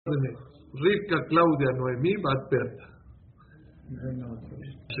Rivka, Claudia, Noemí, Bat Berta.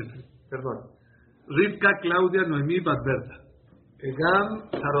 Perdón. Rivka, Claudia, Noemí, Bat Berta. Egam,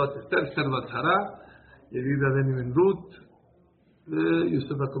 Sarot, Esther, Servat Sara, Yedida Deni Ben Ruth,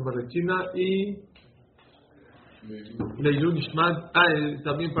 Yosef Akomarechina y Leilun Ishmat.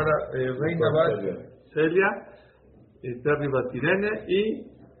 También para Reina Bat Celia, Terry Bat Irene y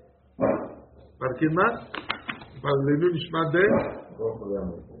 ¿para quién más? Para Leilun Ishmat de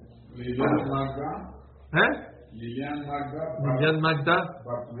Lilian Magda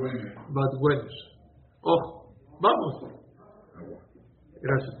Bat Wener. Ojo, vamos.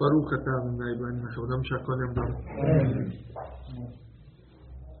 Gracias, Baruch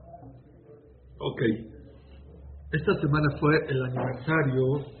Ok. Esta semana fue el aniversario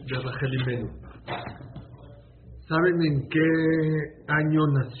de Rachel Imenu. ¿Saben en qué año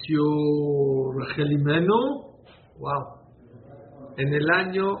nació Rachel Imenu? Wow. En el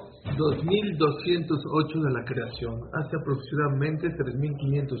año 2208 de la creación, hace aproximadamente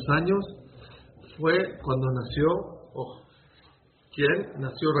 3500 años, fue cuando nació, ¿quién?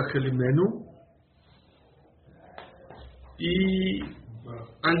 Nació Rachel Imenu. ¿Y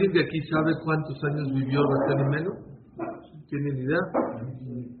alguien de aquí sabe cuántos años vivió Rachel Imenu? ¿Tienen idea?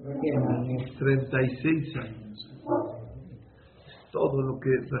 36 años. Todo lo que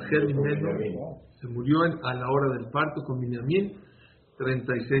Rachel Imenu se murió a la hora del parto con Binyamin,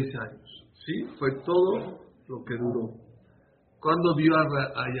 36 años. ¿Sí? Fue todo lo que duró. ¿Cuándo vio a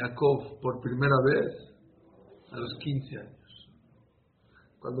Jacob por primera vez? A los 15 años.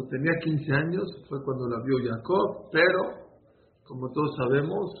 Cuando tenía 15 años fue cuando la vio Jacob, pero, como todos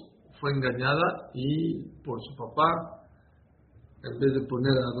sabemos, fue engañada y por su papá, en vez de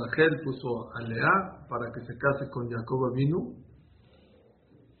poner a Rachel, puso a Lea para que se case con Jacob Avinu.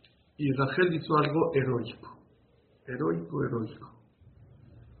 Y Rachel hizo algo heroico. Heroico.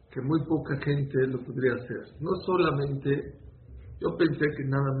 Que muy poca gente lo podría hacer. No solamente, yo pensé que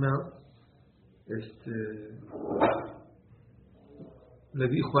nada más le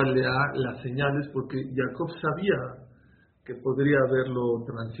dijo a Lea las señales, porque Jacob sabía que podría haberlo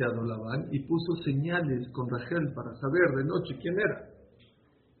transeado Labán, y puso señales con Rachel para saber de noche quién era.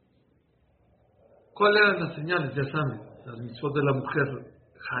 ¿Cuáles eran las señales? Ya saben, las mitzvot de la mujer,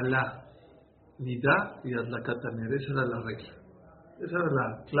 Jalá, Nidá y Adlakataner. Esa era la regla. Esa era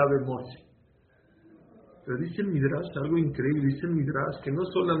la clave Morse. Pero dice el Midrash algo increíble. Dice el Midrash que no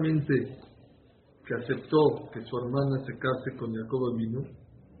solamente que aceptó que su hermana se case con Jacob Avinu,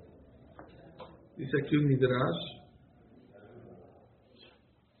 dice aquí un Midrash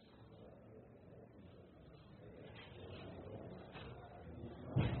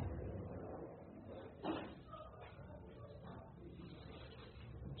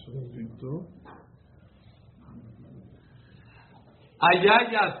allá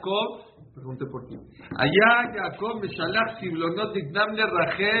Jacob, pregunté por ti. Allá Jacob Meshalach Siblonot Dignam le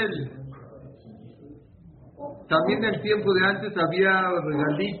Rachel. También en el tiempo de antes había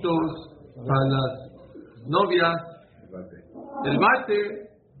regalitos para las novias, el bate,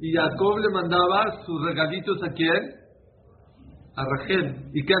 y Jacob le mandaba sus regalitos ¿a quién? A Rachel.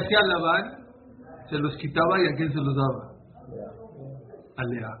 ¿Y qué hacía Labán? Se los quitaba y ¿a quién se los daba? A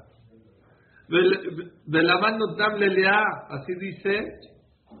Lea. Labán no dable Lea, así dice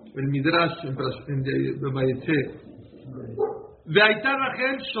el Midrash en Vayetze. Veaita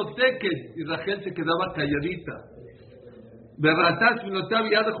Rachel shoteket, y Rachel se quedaba calladita. Berratas minotav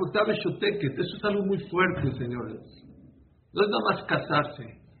yad jotav shoteket. Eso es algo muy fuerte, señores. No es nada más casarse.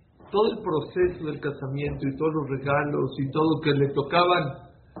 Todo el proceso del casamiento y todos los regalos y todo que le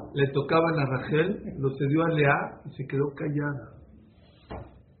tocaban a Rachel, lo cedió a Lea y se quedó callada.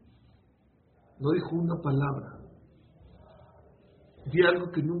 No dijo una palabra. Vi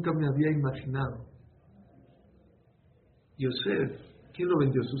algo que nunca me había imaginado. Yosef, ¿quién lo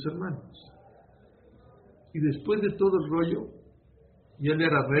vendió? Sus hermanos. Y después de todo el rollo, y él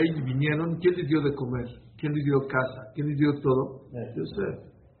era rey y vinieron, ¿quién les dio de comer? ¿Quién les dio casa? ¿Quién les dio todo? Yosef.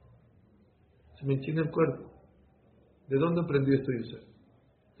 Se me enchina el cuerpo. ¿De dónde aprendió esto Yosef?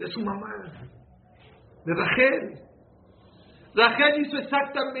 De su mamá. De Rachel. Rachel hizo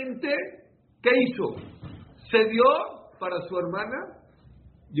exactamente, ¿qué hizo? Se dio para su hermana.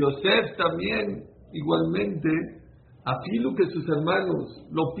 Yosef también, igualmente, a filo que sus hermanos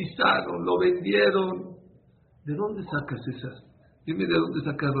lo pisaron, lo vendieron. ¿De dónde sacas esas? Dime de dónde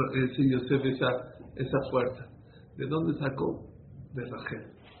saca ese Yosef esa fuerza. ¿De dónde sacó? De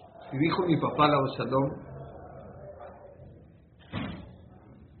Rachel. Y dijo mi papá, la Shalom,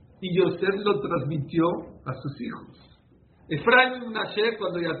 y Yosef lo transmitió a sus hijos. Efraín y Menashe,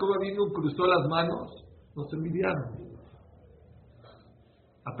 cuando Jacob vino, cruzó las manos, nos envidiaron.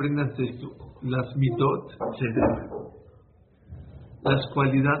 Apréndanse esto. Las midot se heredan. Las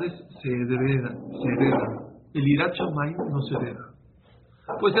cualidades se heredan. El Hirat Shamayim no se hereda.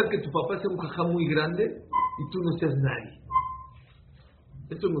 Puede ser que tu papá sea un jajá muy grande y tú no seas nadie.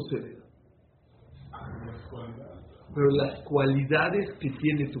 Eso no se hereda. Pero las cualidades que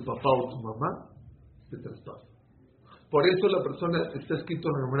tiene tu papá o tu mamá se traspasan. Por eso la persona, está escrito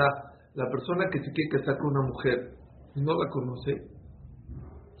en la Gemara, la persona que se quiere casar con una mujer y no la conoce,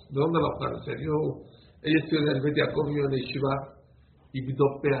 ¿de dónde la va a conocer? Ella estudia en el Bet Yaakov y en el Yeshiva y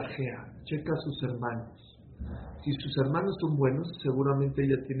Bidot Peajea, checa a sus hermanos. Si sus hermanos son buenos, seguramente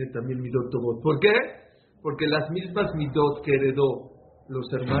ella tiene también Midot Tovot. ¿Por qué? Porque las mismas Midot que heredó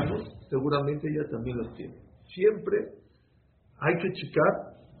los hermanos, seguramente ella también los tiene. Siempre hay que checar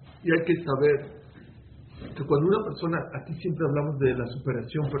y hay que saber que cuando una persona, aquí siempre hablamos de la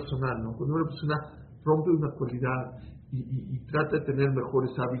superación personal, ¿no? Cuando una persona rompe una cualidad y trata de tener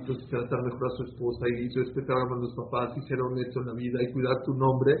mejores hábitos, y tratar mejor a su esposa y respetar a los papás y ser honesto en la vida y cuidar tu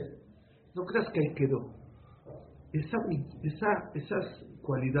nombre, no creas que ahí quedó. Esas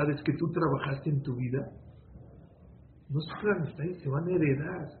cualidades que tú trabajaste en tu vida no se quedan hasta ahí, se van a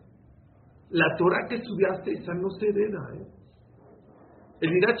heredar. La Torah que estudiaste, esa no se hereda,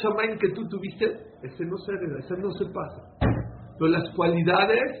 El Hirat Shamayim que tú tuviste, ese no se hereda, ese no se pasa. Pero las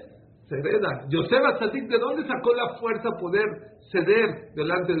cualidades se heredan. Yosef Atzadik, ¿de dónde sacó la fuerza a poder ceder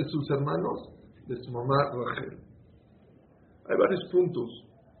delante de sus hermanos? De su mamá Rachel. Hay varios puntos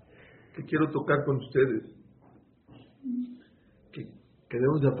que quiero tocar con ustedes que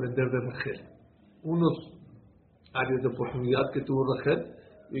debemos de aprender de Rachel. Unos áreas de oportunidad que tuvo Rachel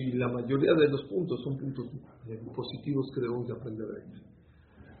y la mayoría de los puntos son puntos positivos que debemos de aprender de ella.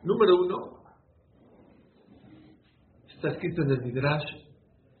 Número 1, está escrito en el Midrash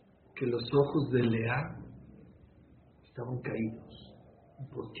que los ojos de Lea estaban caídos.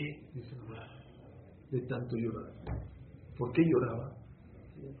 ¿Por qué? Dice Lea, de tanto llorar. ¿Por qué lloraba?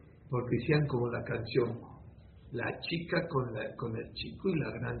 Porque decían como la canción, la chica con el chico y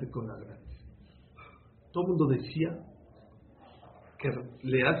la grande con la grande. Todo el mundo decía que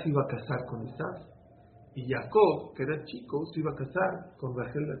Lea se iba a casar con Isaac y Jacob, que era chico, se iba a casar con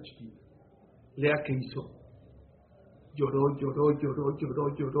Rachel la chiquita. Lea, ¿qué hizo? Lloró,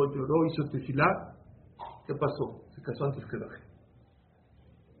 hizo tefilá. ¿Qué pasó? Se casó antes que Rachel.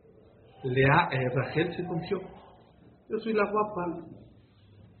 Rachel se confió. Yo soy la guapa,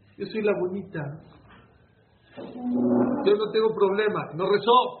 yo soy la bonita, yo no tengo problema. No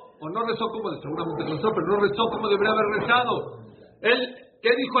rezó, o no rezó como seguramente rezó, pero no rezó como debería haber rezado. Él, ¿qué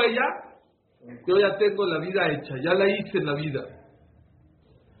dijo a ella? Yo ya tengo la vida hecha, ya la hice en la vida.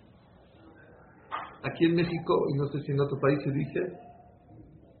 Aquí en México, y no sé si en otro país se dice,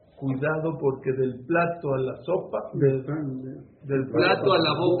 cuidado porque del plato a la sopa, del plato a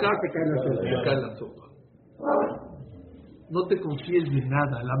la boca, te cae la sopa. No te confíes de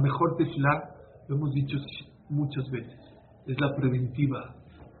nada. La mejor tefilá, lo hemos dicho muchas veces, es la preventiva.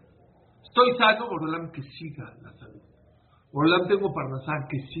 Estoy sano, Borolam, que siga la salud. Borolam, tengo parnasá,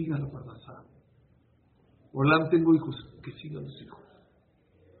 que siga la parnasá. Borolam, tengo hijos, que sigan los hijos.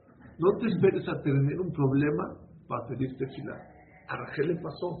 No te esperes a tener un problema para pedir tefilá. A Rachel le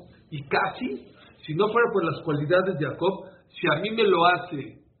pasó. Y casi, si no fuera por las cualidades de Jacob, si a mí me lo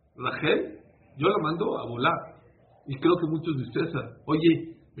hace Rachel, yo la mando a volar. Y creo que muchos de ustedes,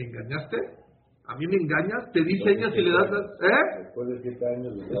 oye, ¿me engañaste? ¿A mí me engañas? ¿Te di señas y le das las... Después de 7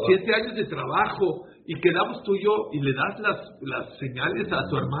 años de trabajo. 7 años de trabajo. Y quedamos tú y yo y le das las señales a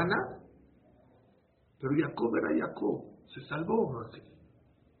tu hermana. Pero Jacob era Jacob. Se salvó, Rachel.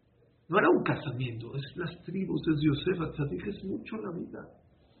 No era un casamiento, es las tribus, es Yosef Atzadik, es mucho la vida.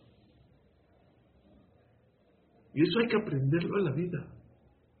 Y eso hay que aprenderlo en la vida.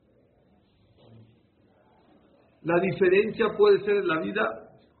 La diferencia puede ser en la vida,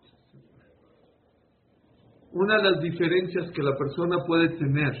 una de las diferencias que la persona puede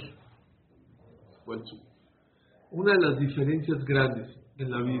tener, una de las diferencias grandes en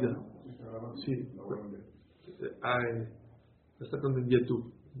la vida, sí, está con el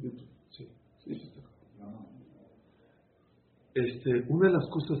YouTube. Sí, una de las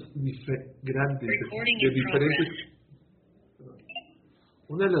cosas grandes de diferentes,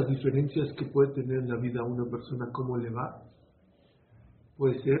 una de las diferencias que puede tener en la vida una persona, cómo le va,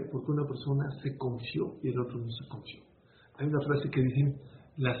 puede ser porque una persona se confió y el otro no se confió. Hay una frase que dicen: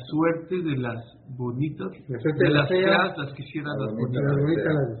 la suerte de las bonitas, de las feas, las quisieran las bonitas.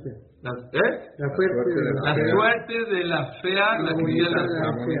 La suerte de la fea, la bonita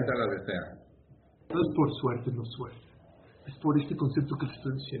la desea. No es por suerte, no suerte. Es por este concepto que te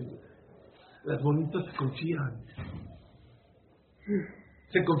estoy diciendo. Las bonitas se confían.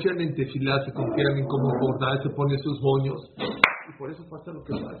 Se confían en tefilá, se confían en cómo bordar, se ponen sus moños. Y por eso pasa lo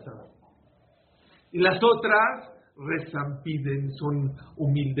que pasa. Y las otras rezan, piden, son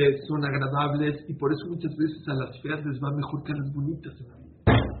humildes, son agradables. Y por eso muchas veces a las feas les va mejor que a las bonitas en la vida.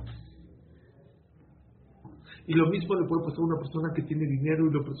 Y lo mismo le puede pasar a una persona que tiene dinero.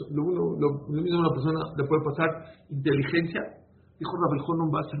 Y lo mismo a una persona le puede pasar inteligencia. Dijo Rabbi Jonon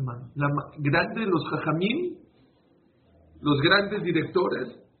Wasserman, grande los jajamim, los grandes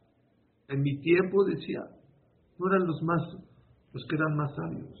directores, en mi tiempo decía, no eran los que eran más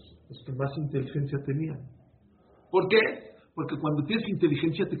sabios, los que más inteligencia tenían. ¿Por qué? Porque cuando tienes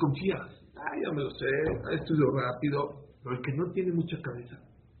inteligencia te confías. Ya me lo sé, estudio rápido. Pero el que no tiene mucha cabeza,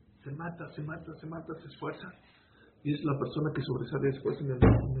 se mata, se esfuerza. Y es la persona que sobresale después en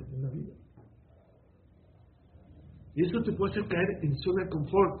la vida. Y eso te puede hacer caer en zona de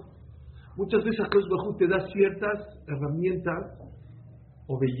confort. Muchas veces Akadosh Baruj Hu te da ciertas herramientas,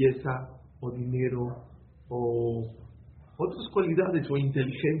 o belleza, o dinero, o otras cualidades, o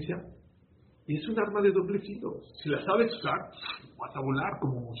inteligencia, y es un arma de doble filo. Si la sabes usar, vas a volar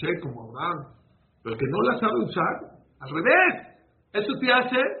como Moshe, como Abraham. Pero el que no la sabe usar, al revés, eso te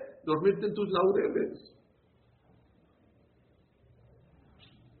hace dormirte en tus laureles.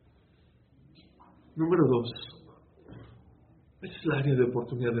 Número 2. Esa es la área de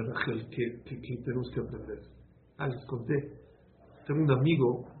oportunidad de Rachel que tenemos que aprender. Les conté. Tengo un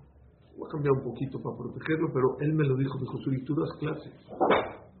amigo, voy a cambiar un poquito para protegerlo, pero él me lo dijo, Suri, tú das clases.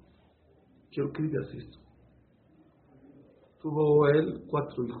 Quiero que digas esto. Tuvo él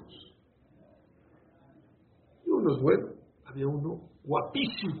 4 hijos. Y uno es bueno. Había uno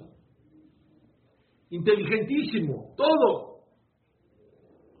guapísimo, inteligentísimo, todo.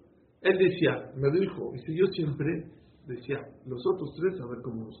 Él decía, me dijo, y yo siempre decía, los otros 3, a ver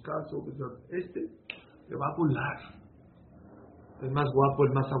cómo los caso, le va a volar. El más guapo,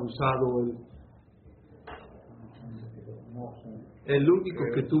 el más abusado, el único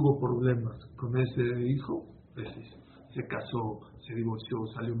que tuvo problemas con ese hijo, se casó, se divorció,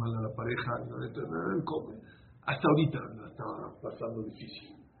 salió mal a la pareja, hasta ahorita la estaba pasando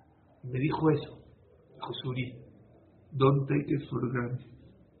difícil. Me dijo eso, dijo Suri, don't take it for granted.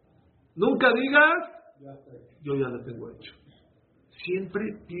 Nunca digas, yo ya lo tengo hecho. Siempre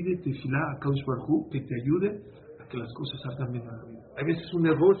pide tefilá a Kadosh Baruj Hu que te ayude a que las cosas salgan bien en la vida. Hay veces un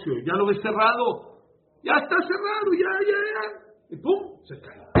negocio, ya lo ves cerrado, ya está cerrado, ya. Y pum, se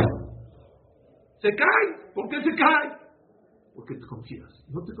cae. Se cae. ¿Por qué se cae? Porque te confías.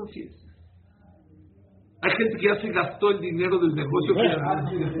 No te confíes. Hay gente que ya se gastó el dinero del negocio.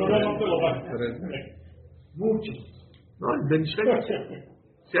 Muchos. No, el benchmark.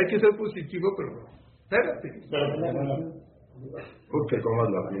 Si hay que ser positivo, pero no. Espérate. Porque comas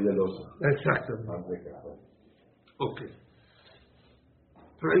la piel del oso. Exactamente. Ok.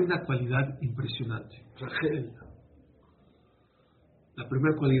 Pero hay una cualidad impresionante. Rachel. La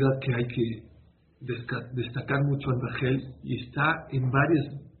primera cualidad que hay que destacar mucho en Rachel, y está en varios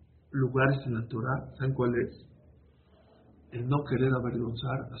lugares en la Torah, ¿saben cuál es? El no querer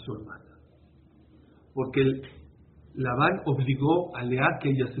avergonzar a su hermana. Porque Labán obligó a Lea que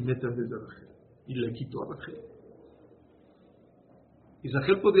ella se meta en vez de Rachel, y le quitó a Rachel. Y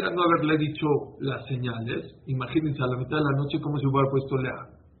Rachel podría no haberle dicho las señales. Imagínense a la mitad de la noche cómo se hubiera puesto Lea.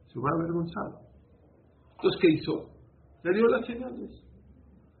 Se hubiera avergonzado. Entonces, ¿qué hizo? Le dio las señales,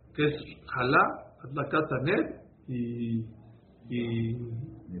 que es Jalá, Adlakat Aned y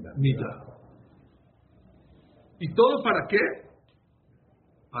Nida. ¿Y todo para qué?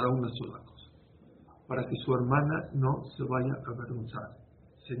 Para una sola cosa, para que su hermana no se vaya a avergonzar.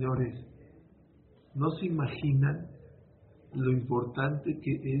 Señores, no se imaginan lo importante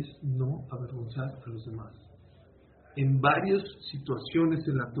que es no avergonzar a los demás. En varias situaciones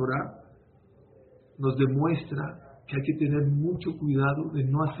en la Torah nos demuestra que hay que tener mucho cuidado de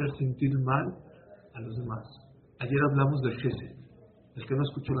no hacer sentir mal a los demás. Ayer hablamos del Gesed. El que no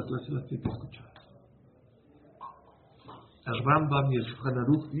escuchó la clase la tiene que escuchar. El Rambam y el Shulchan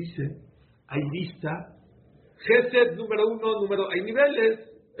Aruch dice, hay lista, Gesed número 1, hay niveles,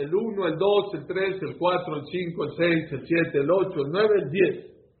 el 1, el 2, el 3, el 4, el 5, el 6, el 7, el 8, el 9, el 10.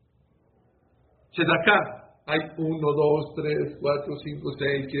 Tzedakah, hay 1, 2, 3, 4, 5,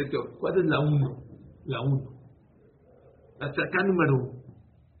 6, 7, 8. ¿Cuál es la 1? La 1. La tzedakah número 1.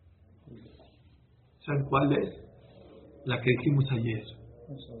 ¿Saben cuál es? La que dijimos ayer.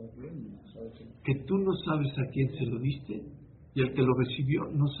 Que tú no sabes a quién se lo diste y el que lo recibió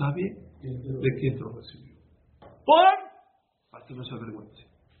no sabe de quién lo recibió. Para que no se avergüence.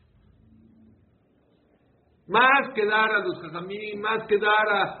 Más que dar a los jajamí, más que dar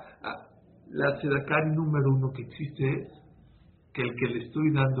a la tzedakah número 1 que existe es que el que le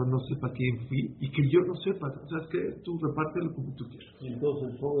estoy dando no sepa quién fui y que yo no sepa. ¿Sabes qué? Tú repártelo como tú quieras. ¿Y entonces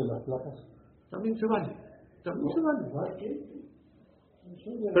el show de las placas? También se vale. También se vale.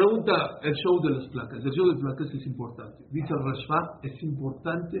 Pregunta el show de las placas. El show de las placas es importante. Dice el Rashba, es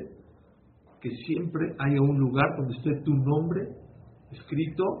importante que siempre haya un lugar donde esté tu nombre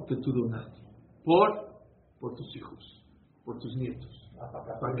escrito que tú donaste. Por tus hijos, por tus nietos,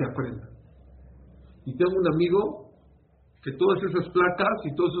 para que aprendan. Y tengo un amigo que todas esas placas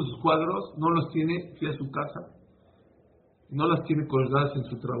y todos esos cuadros no los tiene, fui a su casa, no las tiene colgadas en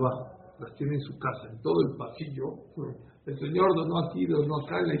su trabajo, las tiene en su casa, en todo el pasillo. El señor donó aquí, donó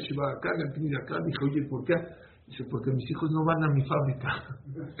acá, en la yeshiva acá, en el PNI acá. Dije, oye, ¿por qué? Dice, porque mis hijos no van a mi fábrica,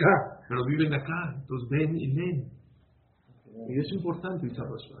 pero viven acá, entonces ven y leen. Y es importante, dice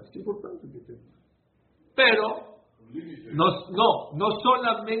Rashba, es importante que te... Pero, no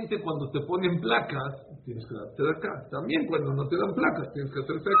solamente cuando te ponen placas, tienes que darte de acá. También cuando no te dan placas, tienes que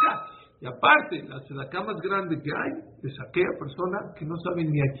hacerse de acá. Y aparte, la tzedakah más grande que hay es aquella persona que no sabe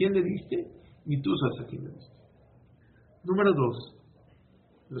ni a quién le diste, ni tú sabes a quién le diste. Número 2,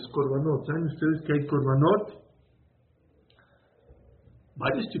 los korbanot. ¿Saben ustedes que hay korbanot?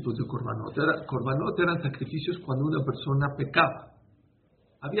 Varios tipos de korbanot. Korbanot eran sacrificios cuando una persona pecaba.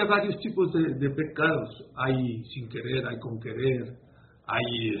 Había varios tipos de pecados. Hay sin querer, hay con querer,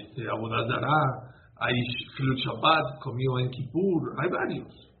 hay Avodat Zará, hay Chilul Shabbat, comió en Kippur, hay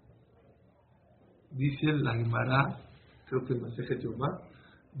varios. Dice la Gemara, creo que en Masejet Yomá,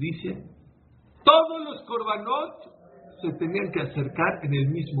 dice, todos los korbanot se tenían que acercar en el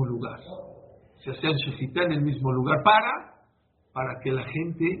mismo lugar. Se hacían shechitá en el mismo lugar para que la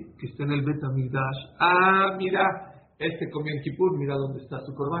gente que está en el Bet HaMikdash, mira, comió en Kippur, mira dónde está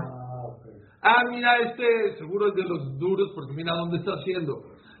su corbán. Mira, seguro es de los duros porque mira dónde está haciendo.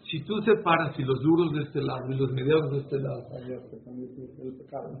 Si tú separas si los duros de este lado y los medianos de este lado,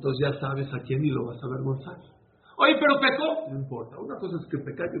 entonces ya sabes a quién y lo vas a avergonzar. Oye, pero pecó. No importa. Una cosa es que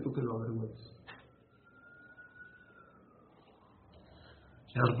pecar y otra que lo avergüenzas.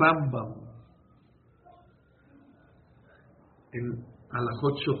 El Rambam en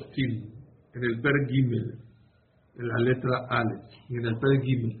Alajot Shoftim, en el Per Gimel, en la letra Aleph, y en el Per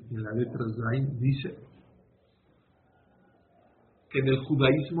Gimel, en la letra Zain, dice que en el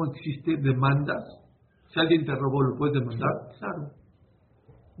judaísmo existe demandas. Si alguien te robó, ¿lo puedes demandar? Claro.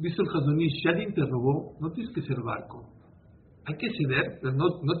 Dice el Chazon Ish, si alguien te robó, no tienes que ser barco. Hay que ceder, pero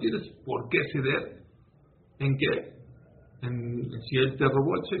no tienes por qué ceder. ¿En qué? Si él te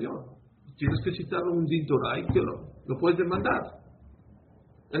robó el Señor. Tienes que citarlo un din Torah y que lo puedes demandar.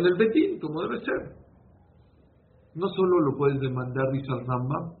 En el Betín, como debe ser. No solo lo puedes demandar, dice el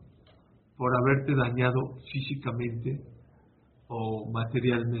Rambam, por haberte dañado físicamente o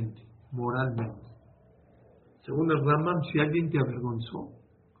materialmente, moralmente. Según el Rambam, si alguien te avergonzó,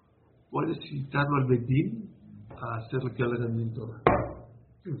 puedes citarlo al Betín a hacerle que haga el Torah.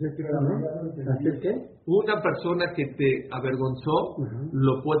 ¿Hacer qué? Una persona que te avergonzó,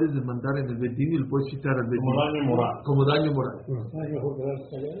 lo puedes demandar en el Betín y lo puedes citar al Betín. Como daño moral. Como daño moral. ¿Es mejor quedarse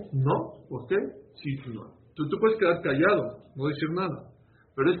callado? No, ¿por qué? Sí, no. Tú te puedes quedar callado, no decir nada.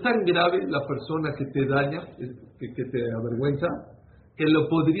 Pero es tan grave la persona que te daña, que te avergüenza, que lo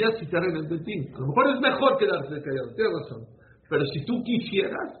podrías citar en el Betín. A lo mejor es mejor quedarse callado, tienes razón. Pero si tú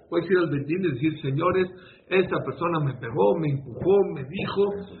quisieras, puedes ir al Betín y decir, señores, esta persona me pegó, me empujó, me dijo,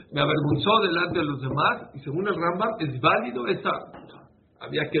 me avergonzó delante de los demás, y según el Rambam es válido esa.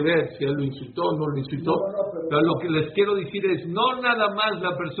 Había que ver si él lo insultó o no lo insultó, pero lo que les quiero decir es, no nada más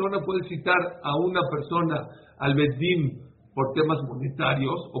la persona puede citar a una persona al Betín por temas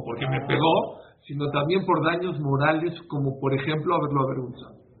monetarios o porque me pegó, sino también por daños morales, como por ejemplo haberlo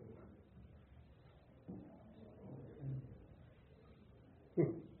avergonzado.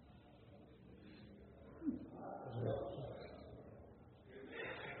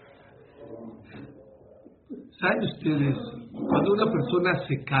 ¿Saben ustedes? Cuando una persona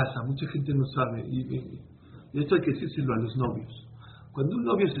se casa, mucha gente no sabe, y esto hay que decírselo a los novios. Cuando un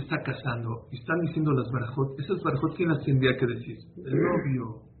novio se está casando y están diciendo las barajot, esas barajot, ¿quién las tendría que decir? El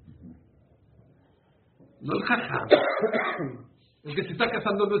novio. No el jajam. El que se está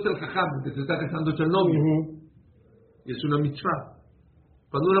casando no es el jajam, el que se está casando es el novio. Y es una mitzvah.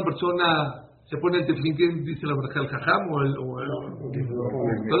 Cuando una persona se pone el tefilín, ¿quién dice la barajá? ¿El jajam o el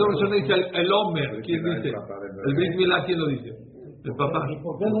cuando una persona dice el homer, ¿quién dice? El brit milá, ¿quién lo dice? El papá.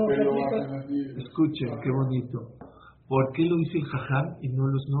 Escuchen, qué bonito. ¿Por qué lo dice el jajam y no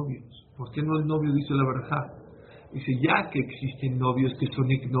los novios? ¿Por qué no el novio dice la barajá? Dice, ya que existen novios que son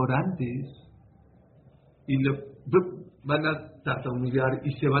ignorantes y le van a tartamudear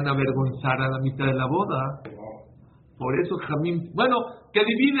y se van a avergonzar a la mitad de la boda. Por eso Jamín, bueno, que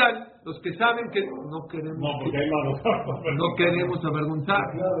dividan los que saben que no queremos. No, porque hay manos. No queremos avergonzar.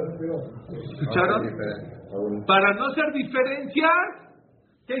 ¿Escucharon? Para no hacer diferencias,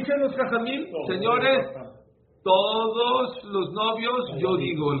 ¿qué dicen los Jajamín? Señores, todos los novios, yo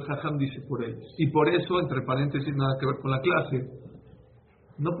digo, el Jajam dice por ellos. Y por eso, entre paréntesis, nada que ver con la clase,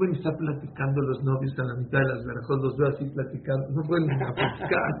 no pueden estar platicando los novios a la mitad de las verajos, los veo así platicando, no pueden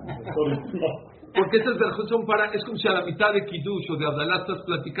platicar. Porque esas verajos son es como si a la mitad de Kiddush o de Abdalá estás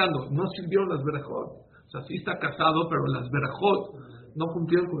platicando. No sirvieron las verajot. O sea, sí está casado, pero las verajot no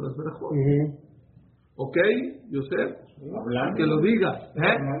cumplieron con las verajot. ¿Ok? Yosef, que lo diga.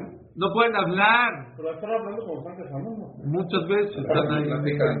 No pueden hablar. Pero están hablando como están casando. Muchas veces están ahí,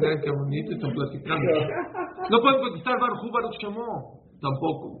 qué bonito, están platicando. No pueden contestar Baruch Shemo.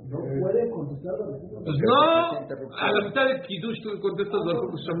 Tampoco. No pueden contestar Baruch Shemo. Pues no, a la mitad de Kiddush tú contestas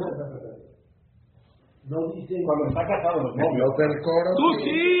Baruch Shemo. No dice cuando está casado los novios. Los del coro. Tú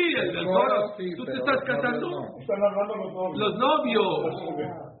sí, el del coro. Sí, ¿Tú te estás casando? Están hablando los novios.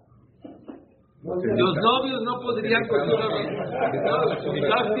 Los novios no podrían contestar.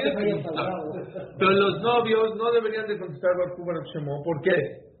 Pero los novios no deberían de contestar Baruch Shemo. ¿Por qué?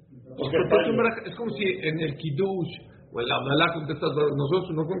 Porque es como si en el Kiddush o en la Abdalá contestas. Nosotros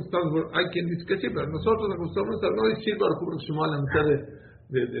no contestamos. Hay quien dice que sí, pero nosotros acostumbramos a no decir Baruch Shemo a la mitad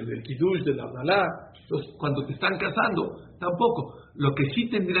del Kiddush, de la Abdalá. Entonces, cuando te están casando, tampoco. Lo que sí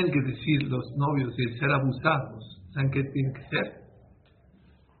tendrían que decir los novios es ser abusados. ¿Saben qué tiene que ser?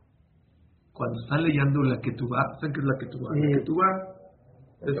 Cuando están leyendo la Ketubá, ¿saben qué es la Ketubá? La Ketubá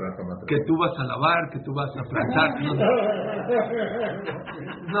es que tú vas a lavar, que tú vas a plantar.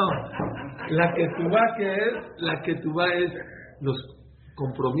 No. La Ketubá, ¿qué es? La Ketubá es los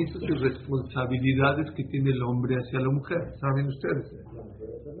compromisos y responsabilidades que tiene el hombre hacia la mujer. ¿Saben ustedes?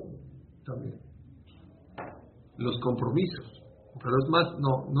 También. Los compromisos. Pero es más,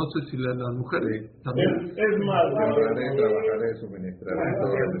 no sé si las mujeres también. Es más, trabajaré, suministraré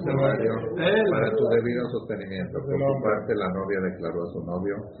todo el salario para tu debido sostenimiento. Por su parte, la novia declaró a su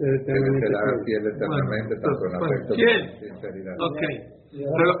novio que le será fiel eternamente, tanto en afecto como en sinceridad. Ok.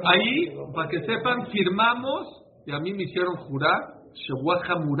 Pero ahí, para que sepan, firmamos, y a mí me hicieron jurar, Shewah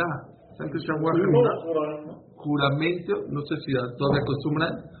Hamurá. ¿Saben qué es Shewah Hamurá? Juramento, no sé si todavía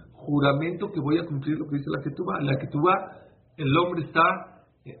acostumbran, juramento que voy a cumplir lo que dice la Ketubá. La Ketubá, el hombre está,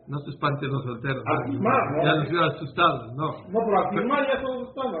 no se espanten los solteros, ya los veo asustados, no. No, pero a firmar ya estamos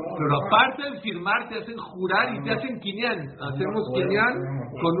asustando, ¿no? Pero aparte de firmar, te hacen jurar y te hacen quinián. Hacemos quinián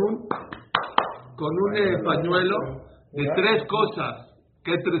con un pañuelo de 3 cosas.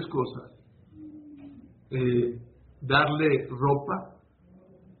 ¿Qué 3 cosas? Darle ropa,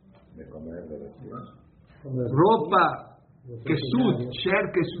 De comer, de vestir. ropa, Kesud,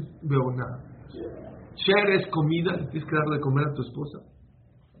 Sher Kesud Beoná. Sher es comida, le tienes que dar de comer a tu esposa.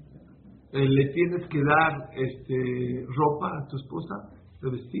 Le tienes que dar ropa a tu esposa de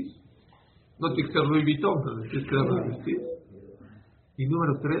vestir. No tienes que ser Louis Vuitton, pero le tienes que dar de vestir. Y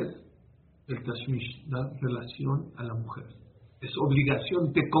número 3, el tashmish, dar relación a la mujer. Es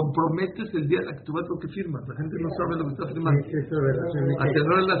obligación, te comprometes el día de la que tú vas lo que firmas. La gente no sabe lo que está firmando. A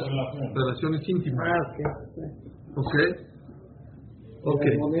tener las relaciones íntimas. Ok.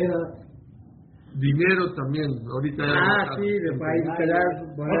 Dinero también. Ahorita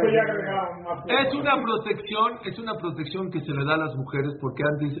es una protección que se le da a las mujeres, porque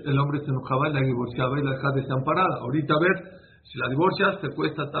antes el hombre se enojaba y la divorciaba y la dejaba desamparada. Ahorita, a ver, si la divorcias te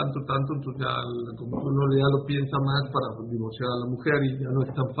cuesta tanto, entonces ya como uno ya lo piensa más para divorciar a la mujer y ya no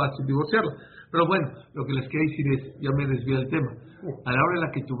es tan fácil divorciarla. Pero bueno, lo que les quería decir es, ya me desvié del tema. A la hora en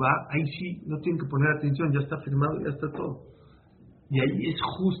la que tú vas, ahí sí, no tienen que poner atención, ya está firmado, ya está todo. Y ahí es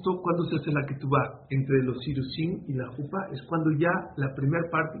justo cuando se hace la que tú vas entre los sirusim y la jupa, es cuando ya la primera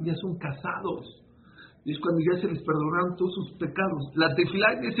parte ya son casados. Y es cuando ya se les perdonaron todos sus pecados. La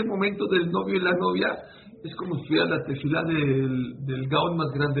tefilá en ese momento del novio y la novia es como si fuera la tefilá del gaón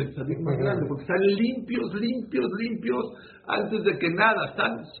más grande, del sadik más grande, porque están limpios, antes de que nada,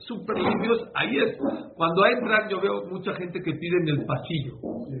 están súper limpios. Ahí es, cuando entran yo veo mucha gente que pide en el pasillo,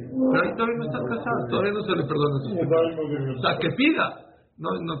 pero ahí todavía no están casados, todavía no se le perdona sus pecados. O sea, que pida,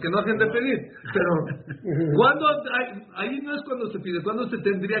 no que no hacen de pedir, pero cuando ahí no es cuando se pide, cuando se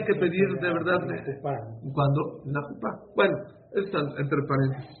tendría que pedir de verdad, cuando en la jupa. Bueno, es entre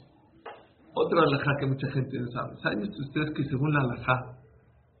paréntesis. Otra alajá que mucha gente no sabe. ¿Saben ustedes que según la alajá,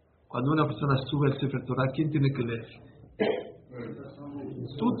 cuando una persona sube al Sefer Torah, ¿quién tiene que leer?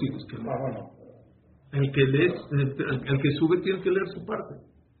 Tú tienes que leer. El que lee, el que sube tiene que leer su parte.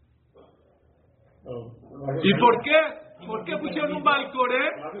 ¿Y por qué? ¿Por qué pusieron un balcoré?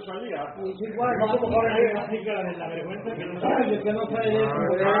 igual, no como ahora aplica la vergüenza que no sabe, que no sabe eso.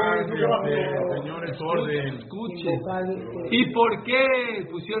 Señores, orden, escuchen. ¿Y por qué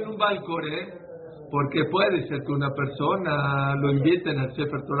pusieron un balcore? Porque puede ser que una persona lo inviten al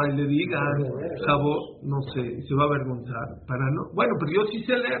Sefer Torah y le digan, Jabo, no sé, se va a avergonzar. Bueno, pero yo sí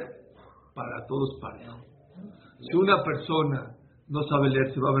sé leer. Para todos para. Si una persona no sabe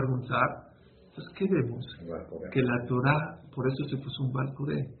leer, se va a avergonzar. Entonces, ¿qué vemos? Que la Torah, por eso se puso un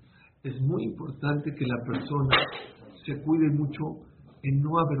balcore. Es muy importante que la persona se cuide mucho en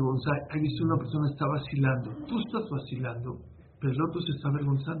no avergonzar. Hay visto una persona está vacilando. Tú estás vacilando, pero el otro se está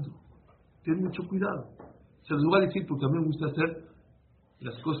avergonzando. Ten mucho cuidado. Se los voy a decir porque a mí me gusta hacer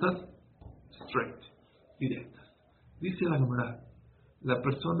las cosas straight, directas. Dice la Gemara, la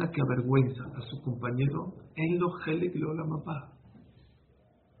persona que avergüenza a su compañero, en lo helek le olam haba.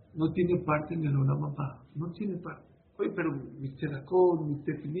 No tiene parte en el olam haba. No tiene parte. Oye, pero mis tzedakot, mis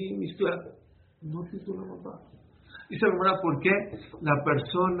tefilim, mis clases, no tiene olam haba. Dice la Gemara, ¿por qué? La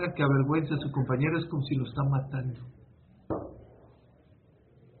persona que avergüenza a su compañero es como si lo está matando.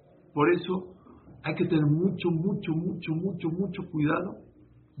 Por eso hay que tener mucho cuidado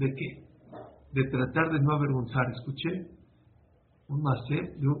de qué, de tratar de no avergonzar. Escuché un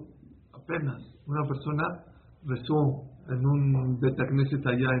masé, apenas una persona rezó en un Betagneset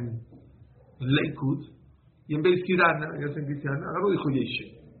allá en Lakewood y en vez de decir Ana, ya se dice Ana, algo dijo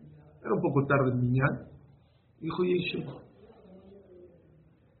Yeshe. Era un poco tarde en Miñán, dijo Yeshe.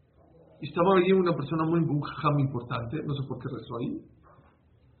 Y estaba allí una persona un jajam importante, no sé por qué rezó ahí.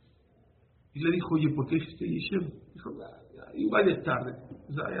 Y le dijo, oye, ¿por qué dijiste Yeshem? Dijo, igual es tarde.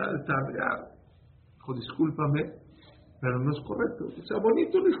 O sea, ya es tarde, ya. Dijo, discúlpame, pero no es correcto. O sea,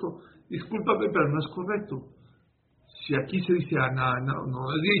 bonito, le dijo, discúlpame, pero no es correcto. Si aquí se dice, no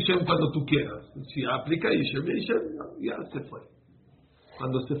es Yeshem cuando tú quieras. Si aplica Yeshem, ya se fue.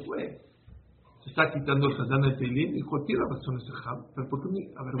 Cuando se fue, se está quitando el Hazán del Teilín, dijo, tiene razón ese jam, pero ¿por qué me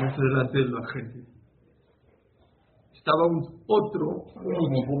avergüenza delante de la gente? Estaba otro...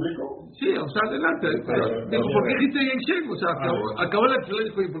 ¿Como público? Sí, o sea, adelante. Dijo, ¿por qué dijiste Yeshem? O sea, acabó la clase y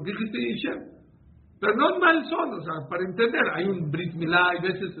dijo, ¿por qué dijiste Yeshem? Pero no es mal son, o sea, para entender, hay un Brit Milá y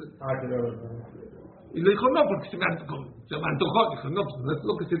veces... Claro. Y le dijo, no, porque se me antojó. Dijo, no, pues no es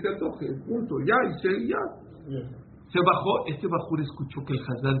lo que se te antoje, punto, ya. Se bajó, este bajur escuchó que el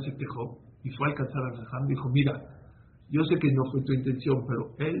Hazán se quejó y fue a alcanzar al Hazán. Dijo, mira, yo sé que no fue tu intención,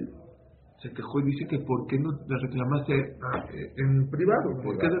 pero él se quejó y dice que ¿por qué no le reclamaste en privado?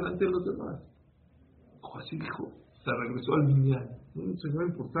 ¿Por qué delante de los demás? Así dijo, se regresó al Minyan. Un señor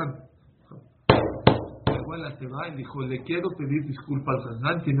importante. Llegó a la Teba y dijo, le quiero pedir disculpas al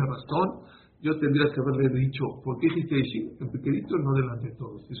Hazán, tiene razón. Yo tendría que haberle dicho, ¿por qué dijiste Yeshim? En pequeñito, no delante de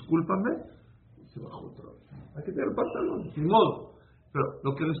todos. Discúlpame. Y se bajó otra vez. Hay que tener el pantalón, sin modo. Pero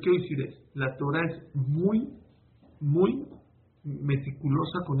lo que les quiero decir es, la Torah es muy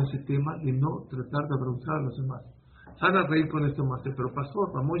meticulosa con ese tema de no tratar de avergonzar a los demás. Se van a reír con esto más, pero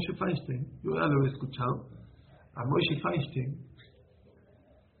pasó a Moshe Feinstein, yo ya lo he escuchado, a Moshe Feinstein,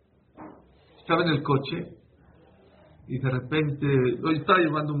 estaba en el coche y de repente lo estaba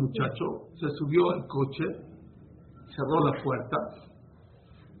llevando un muchacho, se subió al coche, cerró la puerta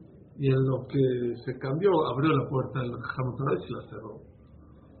y en lo que se cambió, abrió la puerta del Hamotara y se la cerró.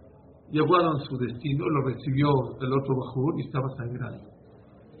 Llegó a su destino, lo recibió el otro bajur y estaba sangrando.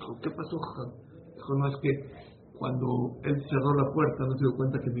 Dijo, ¿qué pasó? Dijo, no, es que cuando él cerró la puerta no se dio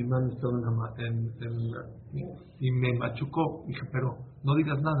cuenta que mi mano estaba y me machucó. Dije, pero no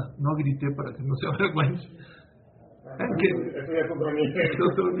digas nada, no grité para que no se avergüence. Eso ya es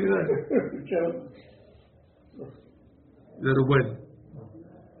otro nivel. Pero bueno.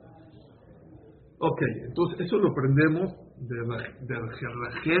 Ok, entonces eso lo aprendemos de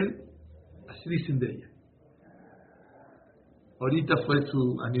Rachel. Así dicen de ella. Ahorita fue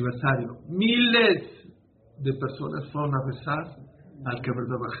su aniversario. Miles de personas fueron a rezar al Kever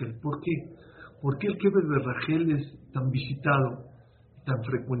de Rachel. ¿Por qué? ¿Por qué el Kever de Rachel es tan visitado, tan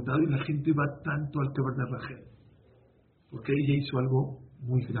frecuentado y la gente va tanto al Kever de Rachel? Porque ella hizo algo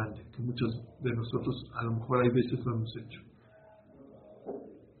muy grande, que muchos de nosotros a lo mejor hay veces lo hemos hecho.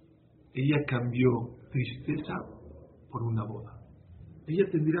 Ella cambió tristeza por una boda. Ella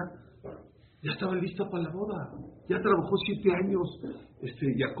ya estaba lista para la boda. Ya trabajó 7 años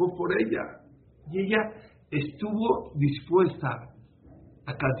Jacob por ella. Y ella estuvo dispuesta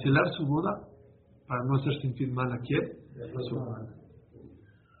a cancelar su boda para no hacer sentir mal a quién, a su hermana.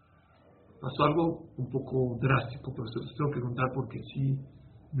 Pasó algo un poco drástico, pero se los tengo que contar porque sí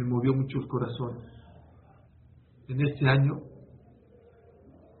me movió mucho el corazón. En este año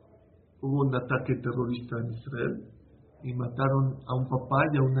hubo un ataque terrorista en Israel y mataron a un papá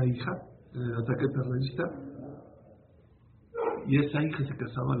y a una hija en el ataque terrorista, y esa hija se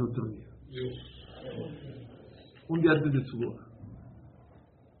casaba el otro día, un día antes de su boda.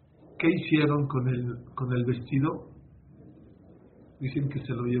 ¿Qué hicieron con el vestido? Dicen que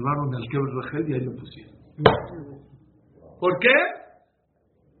se lo llevaron al Kever Rachel y ahí lo pusieron. ¿Por qué?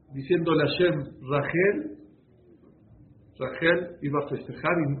 Diciéndole a Hashem, Rachel iba a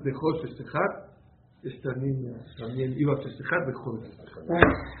festejar y dejó de festejar. Esta niña también iba a festejar, dejó de festejar.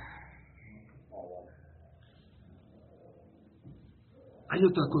 Hay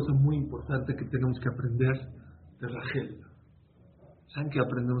otra cosa muy importante que tenemos que aprender de Rachel. ¿Saben qué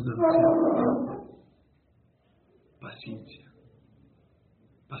aprendemos de Rachel?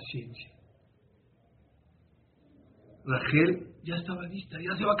 Paciencia. Rachel ya estaba lista,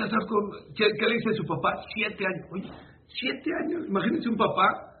 ya se va a casar con... ¿Qué le dice su papá? 7 años. Oye, 7 años. Imagínense un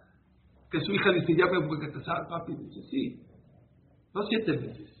papá que su hija dice, ya me voy a casar, papi. Dice, sí. No 7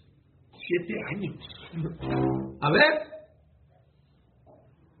 meses. 7 años. A ver.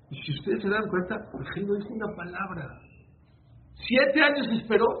 Y si ustedes se dan cuenta, Rachel no dijo una palabra. 7 años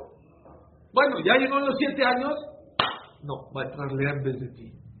esperó. Bueno, ya llegó los 7 años. No, va a entrar Lea en vez de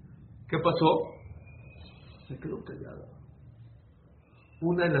ti. ¿Qué pasó? Se quedó callada.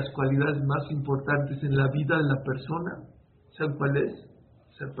 Una de las cualidades más importantes en la vida de la persona, ¿saben cuál es?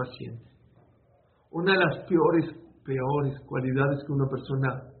 Ser paciente. Una de las peores cualidades que una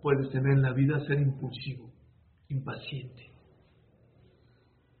persona puede tener en la vida es ser impulsivo, impaciente.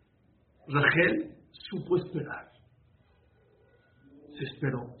 Rachel supo esperar. Se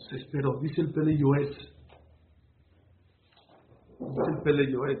esperó. Dice el Pele Yoetz.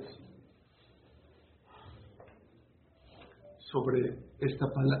 Sobre esta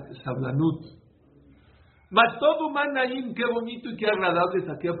palabra, sablanut. Mató Manaim, qué bonito y qué agradable es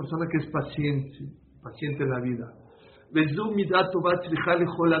aquella persona que es paciente en la vida.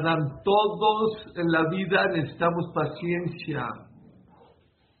 Todos en la vida necesitamos paciencia.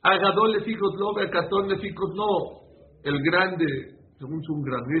 Agadol le fijos lo, Beacatón le fijos no. El grande según su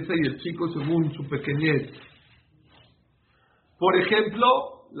grandeza y el chico según su pequeñez. Por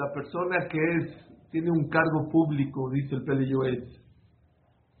ejemplo, la persona que tiene un cargo público, dice el Pele Yoetz,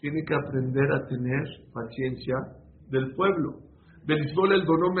 tiene que aprender a tener paciencia del pueblo.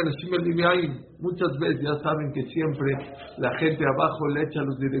 Muchas veces ya saben que siempre la gente abajo le echa a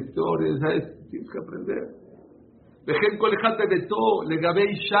los directores, tienes que aprender.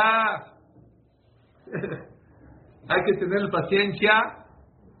 Hay que tener paciencia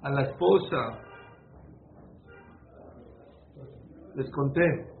a la esposa. Les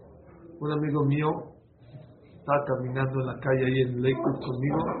conté, un amigo mío estaba caminando en la calle ahí en Lakewood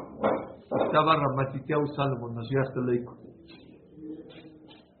conmigo, estaba Ramatiteau Salomon, nació hasta Lakewood.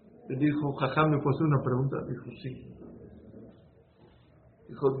 Le dijo, jajá, ¿me puedo hacer una pregunta? Dijo, sí.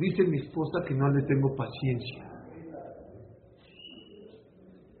 Dijo, dice mi esposa que no le tengo paciencia.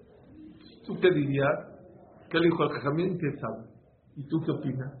 ¿Tú qué dirías? ¿Qué le dijo al jajamín? ¿Qué sabe? ¿Y tú qué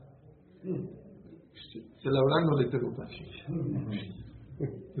opinas? Se la verdad no le tengo paciencia.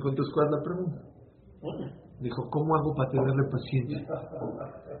 Dijo, entonces, ¿cuál es la pregunta? Dijo, ¿cómo hago para tenerle paciencia?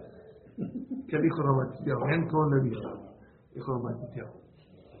 ¿Qué dijo Ramatiteau? ¿Cómo le dijo? Dijo Ramatiteau,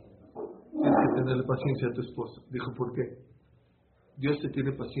 tienes que tenerle paciencia a tu esposa. Dijo, ¿por qué? ¿Dios te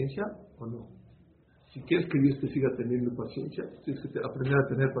tiene paciencia o no? Si quieres que Dios te siga teniendo paciencia, tienes que aprender a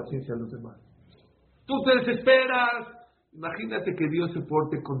tener paciencia a los demás. Tú te desesperas. Imagínate que Dios se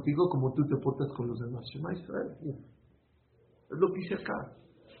porte contigo como tú te portas con los demás. Shema Israel. Es lo que dice acá.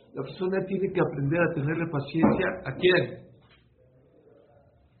 La persona tiene que aprender a tenerle paciencia. ¿A quién?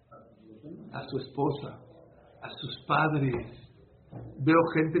 A su esposa, a sus padres. Veo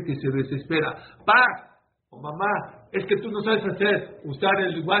gente que se desespera. ¡Pa! O mamá, es que tú no sabes usar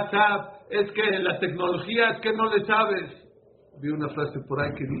el WhatsApp, es que la tecnología, es que no le sabes. Vi una frase por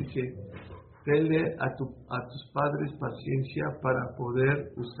ahí que dice, tenle a tus padres paciencia para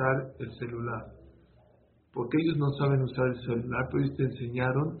poder usar el celular. Porque ellos no saben usar el celular, pero ellos te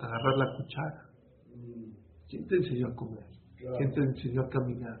enseñaron a agarrar la cuchara. ¿Quién te enseñó a comer? ¿Quién te enseñó a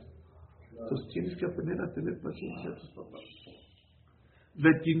caminar? Entonces tienes que aprender a tener paciencia a tus papás.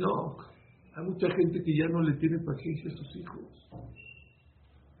 Betinok, hay mucha gente que ya no le tiene paciencia a sus hijos.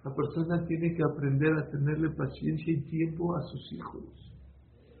 La persona tiene que aprender a tenerle paciencia y tiempo a sus hijos.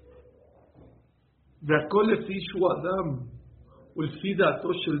 והכל לפי שהוא אדם, ולפי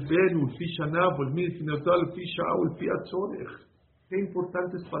דעתו של בן, ולפי שנה, ולפי נפינותו, לפי שעה, ולפי הצורך. Qué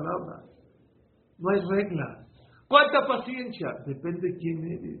importantes palabras. No hay reglas. ¿Cuánta paciencia? Depende quién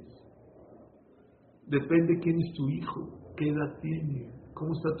eres. Depende quién es tu hijo, qué edad tiene,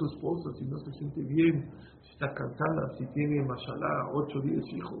 ¿Cómo está tu esposa? Si no se siente bien, si está cansada, si tiene, mashallah, 8 o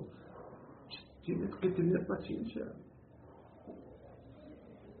 10 hijos. Tienes que tener paciencia.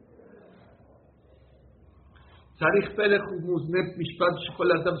 Y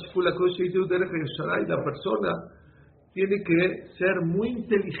la persona tiene que ser muy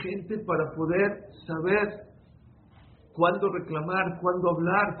inteligente para poder saber cuándo reclamar, cuándo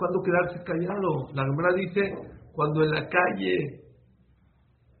hablar, cuándo quedarse callado. La Gemara dice, cuando en la calle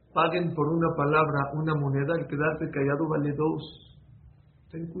paguen por una palabra una moneda, el quedarse callado vale 2.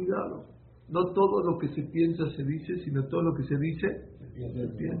 Ten cuidado. No todo lo que se piensa se dice, sino todo lo que se dice se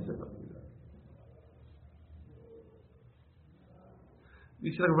piensa.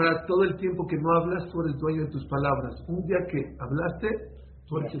 Dice la Gemara, todo el tiempo que no hablas, tú eres dueño de tus palabras. Un día que hablaste,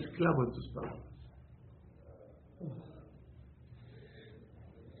 tú eres esclavo de tus palabras.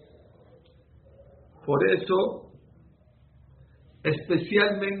 Por eso,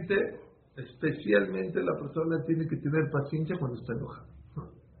 especialmente la persona tiene que tener paciencia cuando está enojada.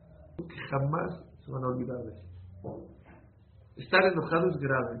 Porque jamás se van a olvidar de eso. Estar enojado es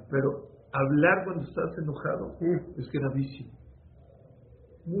grave, pero hablar cuando estás enojado es gravísimo.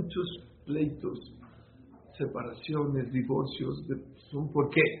 Muchos pleitos, separaciones, divorcios, son ¿por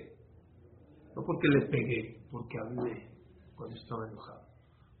qué? No porque le pegué, porque hablé cuando estaba enojado.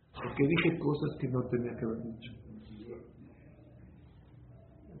 Porque dije cosas que no tenía que haber dicho.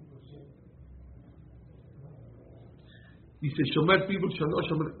 Dice, Shomer Pibur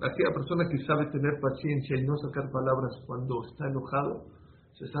Shomer, aquella persona que sabe tener paciencia y no sacar palabras cuando está enojado,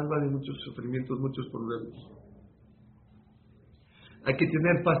 se salva de muchos sufrimientos, muchos problemas. Hay que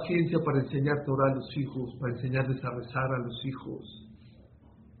tener paciencia para enseñar Torah a los hijos, para enseñarles a rezar a los hijos.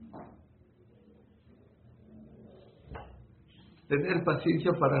 Tener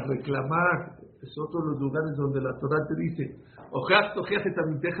paciencia para reclamar. Es otro de los lugares donde la Torah te dice,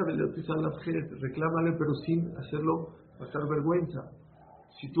 reclámale, pero sin hacerlo pasar vergüenza.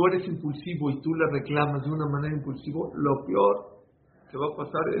 Si tú eres impulsivo y tú le reclamas de una manera impulsiva, lo peor que va a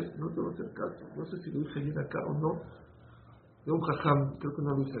pasar es, no te va a hacer caso. No sé si lo dije ayer acá o no. De un jajam, creo que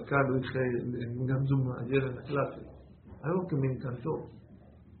no lo dije acá, lo dije en Gamzum ayer en la clase. Algo que me encantó.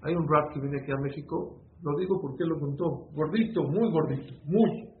 Hay un rap que viene aquí a México, lo digo porque lo contó. Gordito, muy gordito,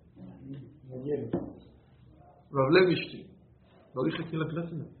 muy. Rav Levishti. ¿Lo dije aquí en la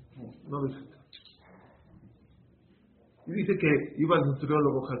clase? No lo dije acá. Y dice que iba al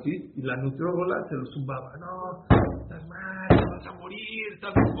nutriólogo Hasid y la nutrióloga se lo zumbaba. No, estás mal, te vas a morir,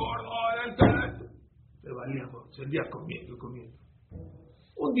 estás muy gordo. Le valía, se seguía comiendo.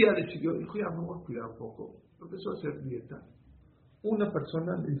 Un día decidió, dijo, ya me voy a cuidar un poco. Empezó a hacer dieta. Una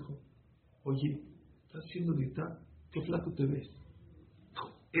persona le dijo, oye, ¿estás haciendo dieta? ¿Qué flaco te ves?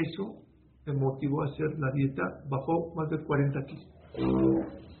 Eso me motivó a hacer la dieta, bajó más de 40 kilos.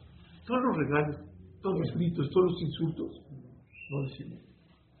 Todos los regalos, todos los gritos, todos los insultos, no decimos.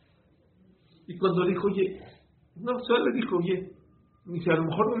 Y cuando le dijo, oye, no, solo le dijo, oye, dice, a lo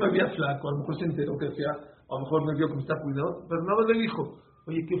mejor no me veía flaco, a lo mejor se enteró que sea, a lo mejor me vio que me está cuidando, pero nada más le dijo,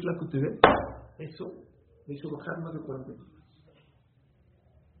 oye, ¿qué flaco te ves? Eso me hizo bajar más de 40 kilos.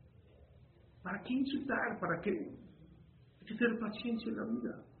 ¿Para qué insultar? ¿Para qué? Hay que tener paciencia en la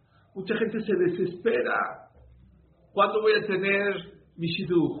vida. Mucha gente se desespera. ¿Cuándo voy a tener mi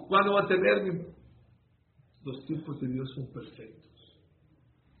shidduch? ¿Cuándo voy a tener mi...? Los tiempos de Dios son perfectos.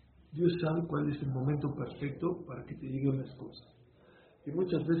 Dios sabe cuál es el momento perfecto para que te lleguen las cosas. Y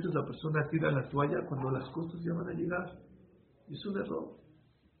muchas veces la persona tira la toalla cuando las cosas ya van a llegar. Y es un error.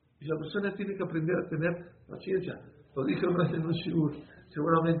 Y la persona tiene que aprender a tener paciencia. Lo dije una vez en un shiur.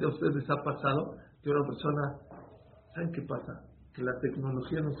 Seguramente a ustedes les ha pasado que una persona, ¿saben qué pasa? Que la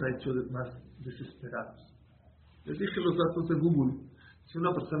tecnología nos ha hecho más desesperados. Les dije los datos de Google. Si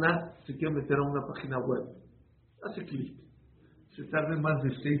una persona se quiere meter a una página web, hace clic. Se tarda más de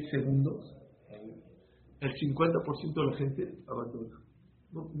 6 segundos. El 50% de la gente abandona.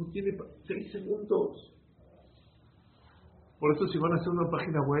 No tiene 6 segundos. Por eso si van a hacer una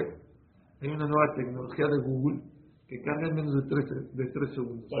página web, hay una nueva tecnología de Google que carga en menos de 3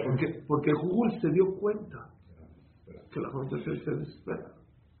 segundos. Porque Google se dio cuenta que la gente se desespera.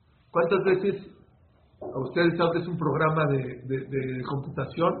 ¿Cuántas veces a ustedes abres un programa de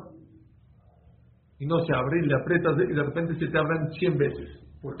computación y no se abre y le aprietas y de repente se te abran 100 veces?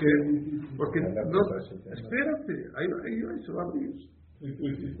 Porque no, espérate, ahí se va a abrir.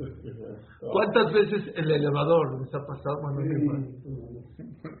 ¿Cuántas veces el elevador les ha pasado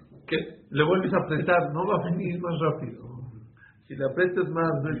que le vuelves a apretar? No va a venir más rápido. Si le aprietas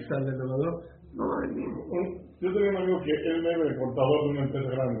más veces al elevador, no va a venir. Yo tenía un amigo que él era el contador de una empresa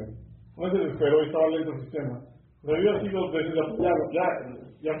grande. No se desesperó y estaba lento el sistema. Debió haber sido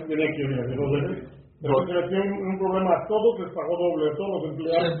ya se tenía que ir a pero se metió en un problema a todos, les pagó doble a todos los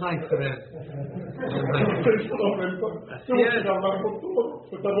empleados.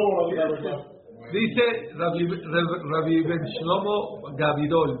 Dice Rabbi Ben Shlomo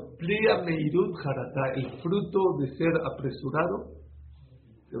Gavidol, Plia Meirut Harata, el fruto de ser apresurado,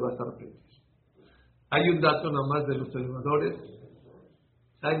 te vas a arrepentir. Hay un dato nada más de los elevadores.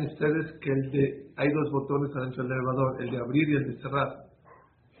 Saben ustedes que hay dos botones adentro del elevador, el de abrir y el de cerrar.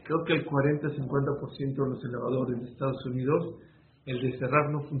 Creo que el 40-50% de los elevadores de Estados Unidos, el de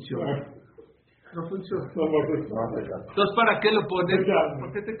cerrar no funciona. No funciona. Entonces, ¿para qué lo ponen?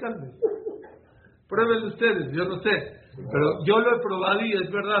 ¿Por qué te calmes? Prueben ustedes, yo no sé. Pero yo lo he probado y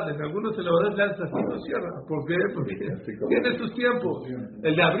es verdad, en algunos elevadores lanzas así no cierra. ¿Por qué? Porque tiene sus tiempos.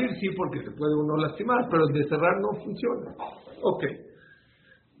 El de abrir sí, porque se puede uno lastimar, pero el de cerrar no funciona. Ok.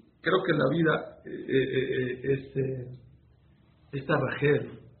 Creo que en la vida, esta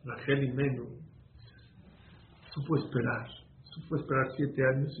Rachel Imenu, supo esperar 7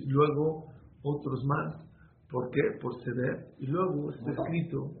 años y luego otros más. ¿Por qué? Por ceder. Y luego está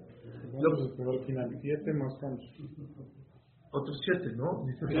escrito. Pero al final, 7 más cuántos. Otros 7, ¿no?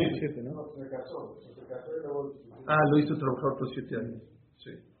 Dice 7, ¿no? Se casó y luego... lo hizo trabajar otros 7 años.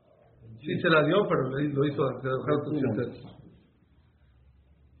 Sí, se la dio, pero lo hizo trabajar otros 7 años.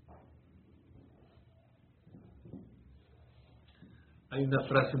 Hay una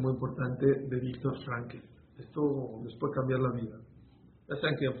frase muy importante de Viktor Frankl. Esto les puede cambiar la vida. Ya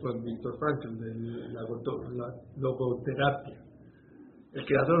saben quién fue Viktor Frankl, de la logoterapia. El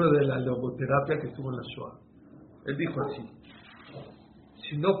creador de la logoterapia que estuvo en la Shoah. Él dijo así: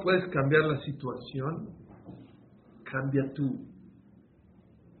 si no puedes cambiar la situación, cambia tú.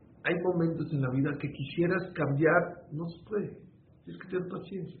 Hay momentos en la vida que quisieras cambiar, no se puede. Tienes que tener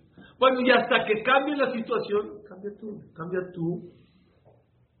paciencia. Bueno, y hasta que cambie la situación, cambia tú.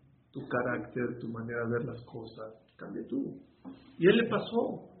 Tu carácter, tu manera de ver las cosas, cambia tú. Y él le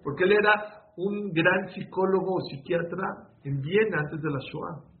pasó, porque él era un gran psicólogo o psiquiatra en Viena antes de la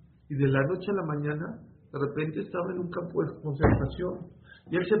Shoah. Y de la noche a la mañana, de repente estaba en un campo de concentración.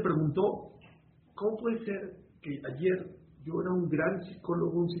 Y él se preguntó, ¿cómo puede ser que ayer yo era un gran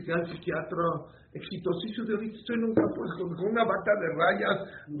psicólogo, un psiquiatra exitosísimo, de ahorita estoy en un campo con una bata de rayas,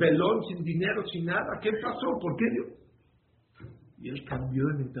 pelón, sin dinero, sin nada? ¿Qué pasó? ¿Por qué yo? Y él cambió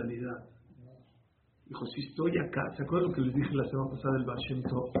de mentalidad. Dijo, si estoy acá, ¿se acuerdan lo que les dije la semana pasada del Baal Shem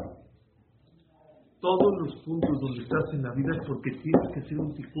Tov? Todos los puntos donde estás en la vida es porque tienes que hacer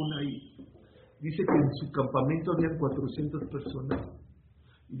un tikkun ahí. Dice que en su campamento habían 400 personas.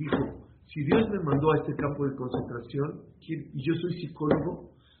 Y dijo, si Dios me mandó a este campo de concentración, y yo soy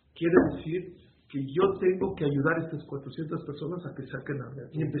psicólogo, quiere decir que yo tengo que ayudar a estas 400 personas a que saquen la vida.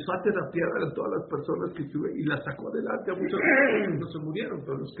 Y empezó a terapiar a todas las personas que tuve y las sacó adelante. A muchos que no se murieron,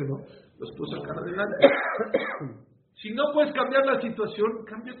 pero los que no, los pudo sacar adelante. Si no puedes cambiar la situación,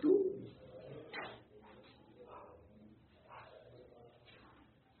 cambia tú.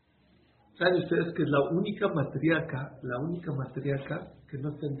 ¿Saben ustedes que es la única matriarca que no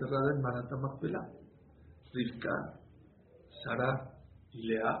está enterrada en Marat HaMakpelah? Rivka, Sara y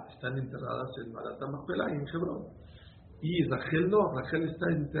Lea están enterradas en Marat HaMakpelah y en Hebrón. Y Rachel no, Rachel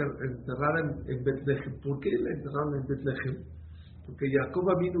está enterrada en Betlehem. ¿Por qué la enterraron en Betlehem? Porque Jacob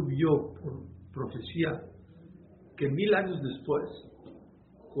Avinu vio por profecía que 1000 años después,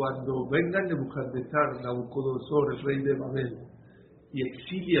 cuando venga Nebuchadnezzar, Nabucodonosor, el rey de Babel, y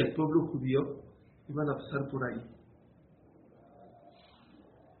exilia al pueblo judío, iban a pasar por ahí.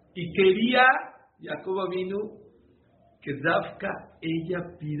 Y quería Jacob Avinu que Dafka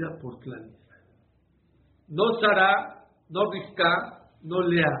ella pida por claridad. No Sara, no Rivka, no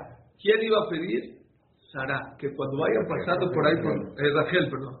Lea. ¿Quién iba a pedir? Sara, que cuando vayan pasando por ahí, Rachel,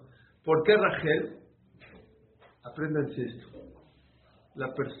 perdón. ¿Por qué Rachel? Apréndanse esto.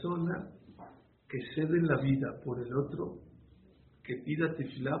 La persona que cede en la vida por el otro, que pida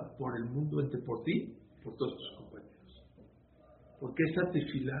tefilá por el mundo por ti, por todos tus compañeros. Porque esa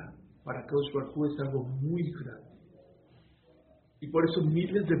tefilá para Kadosh Baruj Hu es algo muy grande. Y por eso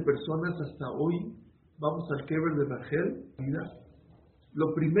miles de personas hasta hoy vamos al Kever de Rachel. Mira,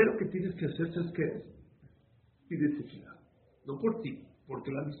 lo primero que tienes que hacer es que pide tefilá. No por ti,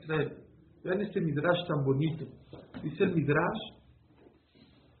 porque la Israel. Vean este midrash tan bonito. Dice el midrash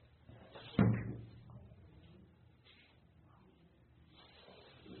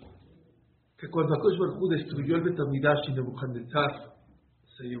que cuando Akadosh Baruj Hu destruyó el Betamidash y Nebuchadnezzar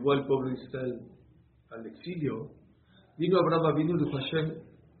se llevó al pueblo de Israel al exilio, vino Abraham, vino de Hashem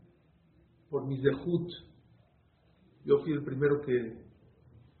por mi zehut. Yo fui el primero que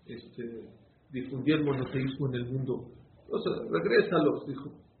difundía el monoteísmo en el mundo. Entonces, regrésalos,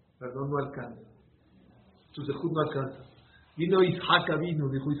 dijo. Perdón, no alcanza. Tu zehut no alcanza. Vino Isaac,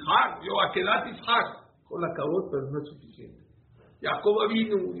 dijo Isaac, yo a quedar Isaac. Con la cabot, pero no es suficiente. Jacob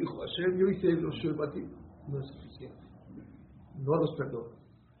vino, dijo Hashem, yo hice los Shebatim. No es suficiente. No los perdono.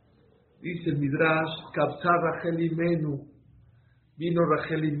 Dice el Midrash, Kapsar Rachel Imenu. Vino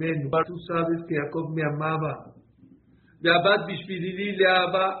Rachel Imenu. Tú sabes que Jacob me amaba. De Abad Bishvidili le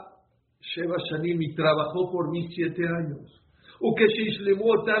Abba Sheva Shanim y trabajó por mí 7 años. Ukeshishlemú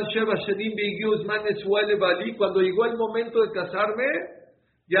Otan Sheva Shanim Begiu Zman Nesuá Lebali. Cuando llegó el momento de casarme,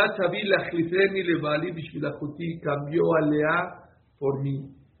 ya sabí la Jlifeni Lebali Bishvilajuti cambió a Lea por mí.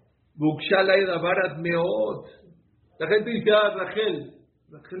 Bukshala Edabarat Meot. La gente dice,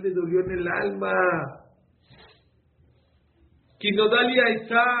 Rachel le dolió en el alma. Kinodali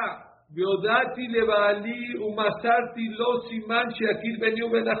Aisa, Beodati Lebali, Umasarti Lo Siman Sheakir Beniu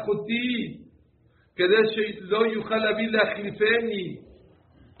Benajuti, Kedesh Lo Yuhalabi la Jlifeni.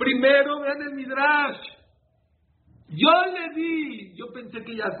 Primero ven el Midrash. Yo pensé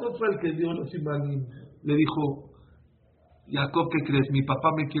que Jacob fue el que dio los simanim. Le dijo, Jacob, ¿qué crees? Mi papá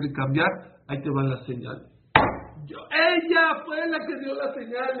me quiere cambiar, ahí te van las señales. Ella fue la que dio las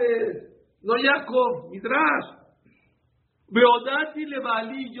señales, no Jacob, Midrash. Beodati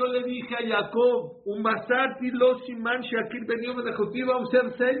Lebali, yo le dije a Jacob, Umasati lo siman sheakir beniom benachoti, vamos a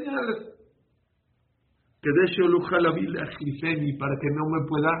hacer señales. Que de Sholujalabi la Jlifeni, para que no me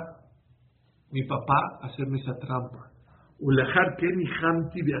pueda mi papá hacerme esa trampa. Ulajar que ni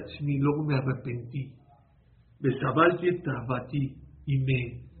hamti de atzmi, luego me arrepentí. Besabalti etabati, y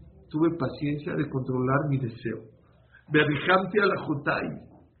me tuve paciencia de controlar mi deseo. Bearihamti a la Jotai,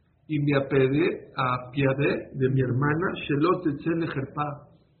 y me apiadé de mi hermana, Shelot Etzel Ejerpa,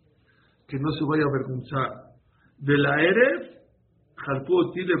 que no se vaya a avergonzar. De la Erev,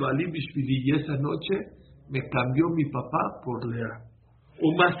 Jalpuoti le Bali Bishvili, y esa noche me cambió mi papá por Lea.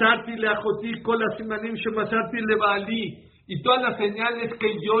 Umasarti le ajoti con las simanim shemasarti le Bali, y todas las señales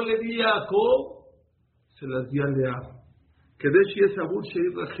que yo le di a Jacob, se las di a Lea. Que de si es Abur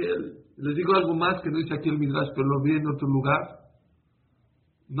Sheir Rachel. Les digo algo más que no dice aquí el Midrash, pero lo vi en otro lugar.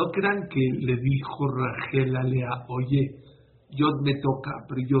 No crean que le dijo Rachel a Lea, oye, yo me toca,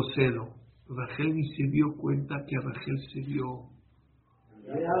 pero yo cedo. Rachel ni se dio cuenta que Rachel cedió.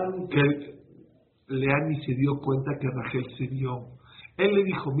 Que Lea ni se dio cuenta que Rachel cedió. Él le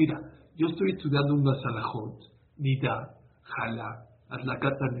dijo, mira, yo estoy estudiando una salahot, Nida, Jalá,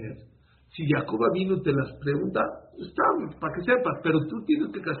 Adlakataner. Si Jacob vino te las pregunta, está, para que sepas, pero tú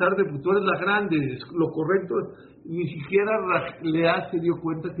tienes que casarte, porque tú eres la grande, es lo correcto. Ni siquiera Lea se dio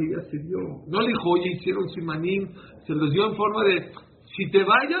cuenta que ella se dio. No le dijo, oye, hicieron simanim, se los dio en forma de, si te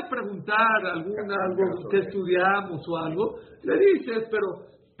vaya a preguntar algo que estudiamos o algo, le dices,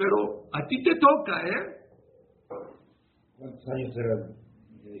 pero a ti te toca, ¿eh? ¿Cuántos años eran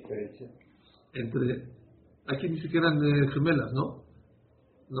de diferencia? Aquí ni siquiera eran gemelas, ¿no?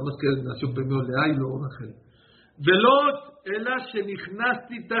 Nada más que nació primero Lea y luego Rachel. Velot ela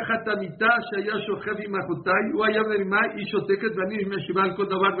shenichnasti tachat amita shaya shochev im achotai u haya merimai y shoteket ואני משיבה על כל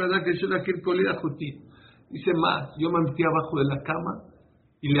דבר ואדם que yo להכיר כל אחותי. Dice más, yo me metí abajo de la cama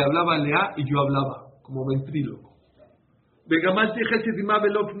y le hablaba a Lea y yo hablaba como ventríloco. וגם תיחס עמה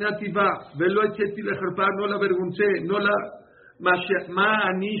ולא פנעתי בה ולא יצאתי לחרפה, no la avergoncé, no la מה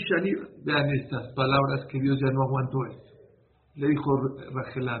אני שאני, vean estas palabras que Dios ya no aguantó esto. Le dijo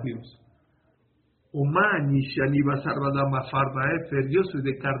Rachel a Dios, Umani shani basar badam afar ba'efer, yo soy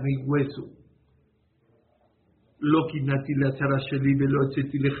de carne y hueso. Lo kinati la tzara sheli velo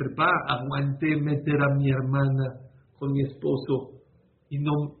etzeti lecherpa, aguanté meter a mi hermana con mi esposo y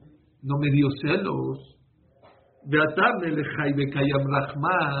no me dio celos. Veatam elechai bekayam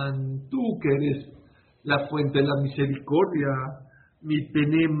Rahman, tú que eres la fuente de la misericordia, mi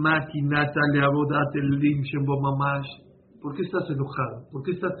pene makinata le abodat el lim shembo mamash. ¿Por qué estás enojado? ¿Por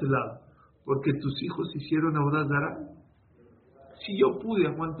qué estás celado? Porque tus hijos hicieron Avodat Zará. Si yo pude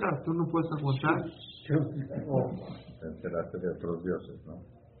aguantar, tú no puedes aguantar. Te enteraste de otros dioses, ¿no?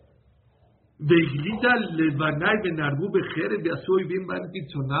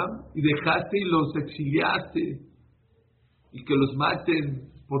 Y dejaste y los exiliaste. Y que los maten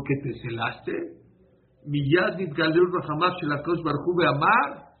porque te celaste.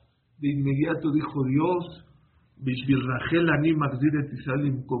 De inmediato dijo Dios, Bishvil Rachel ani magzir et Israel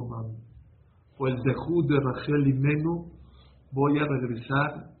imkomam. Por el zehut de Rachel Imenu voy a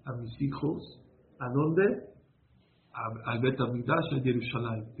regresar a mis hijos. ¿A dónde? Al Bet HaMikdash, a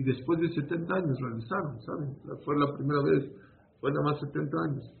Jerusalén. Y después de 70 años regresaron, ¿saben? Fue la primera vez, fue nada más 70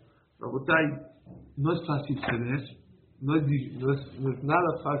 años. Rabotai, no es fácil ceder, no es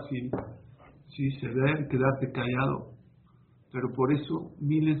nada fácil Sí, ceder, quedarte callado. Pero por eso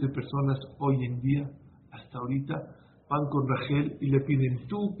miles de personas hoy en día, hasta ahorita, van con Rachel y le piden,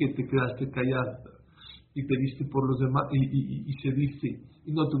 tú que te quedaste callada y pediste por los demás y cediste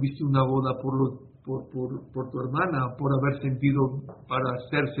y no tuviste una boda por tu hermana, por haber sentido, para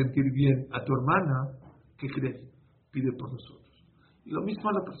hacer sentir bien a tu hermana, ¿qué crees? Pide por nosotros. Y lo mismo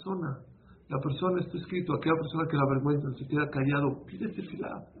a la persona. La persona está escrito, aquella persona que la vergüenza se queda callado, pide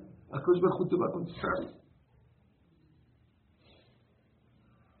tefilá. A Kosh Baruj Hu te va a contestar.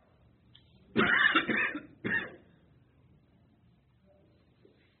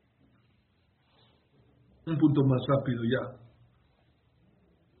 Un punto más rápido ya.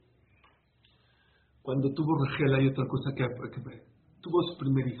 Cuando tuvo Rachel hay otra cosa que ver. Tuvo su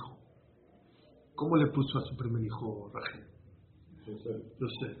primer hijo. ¿Cómo le puso a su primer hijo Rachel?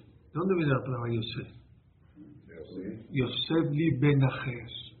 Yosef. ¿De dónde viene la palabra Yosef? Yosef li ben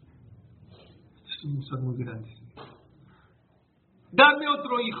Ajes. Este es un musar muy grande. Dame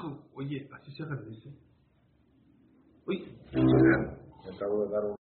otro hijo. Oye, así se agradece. Oye. Acabo de dar un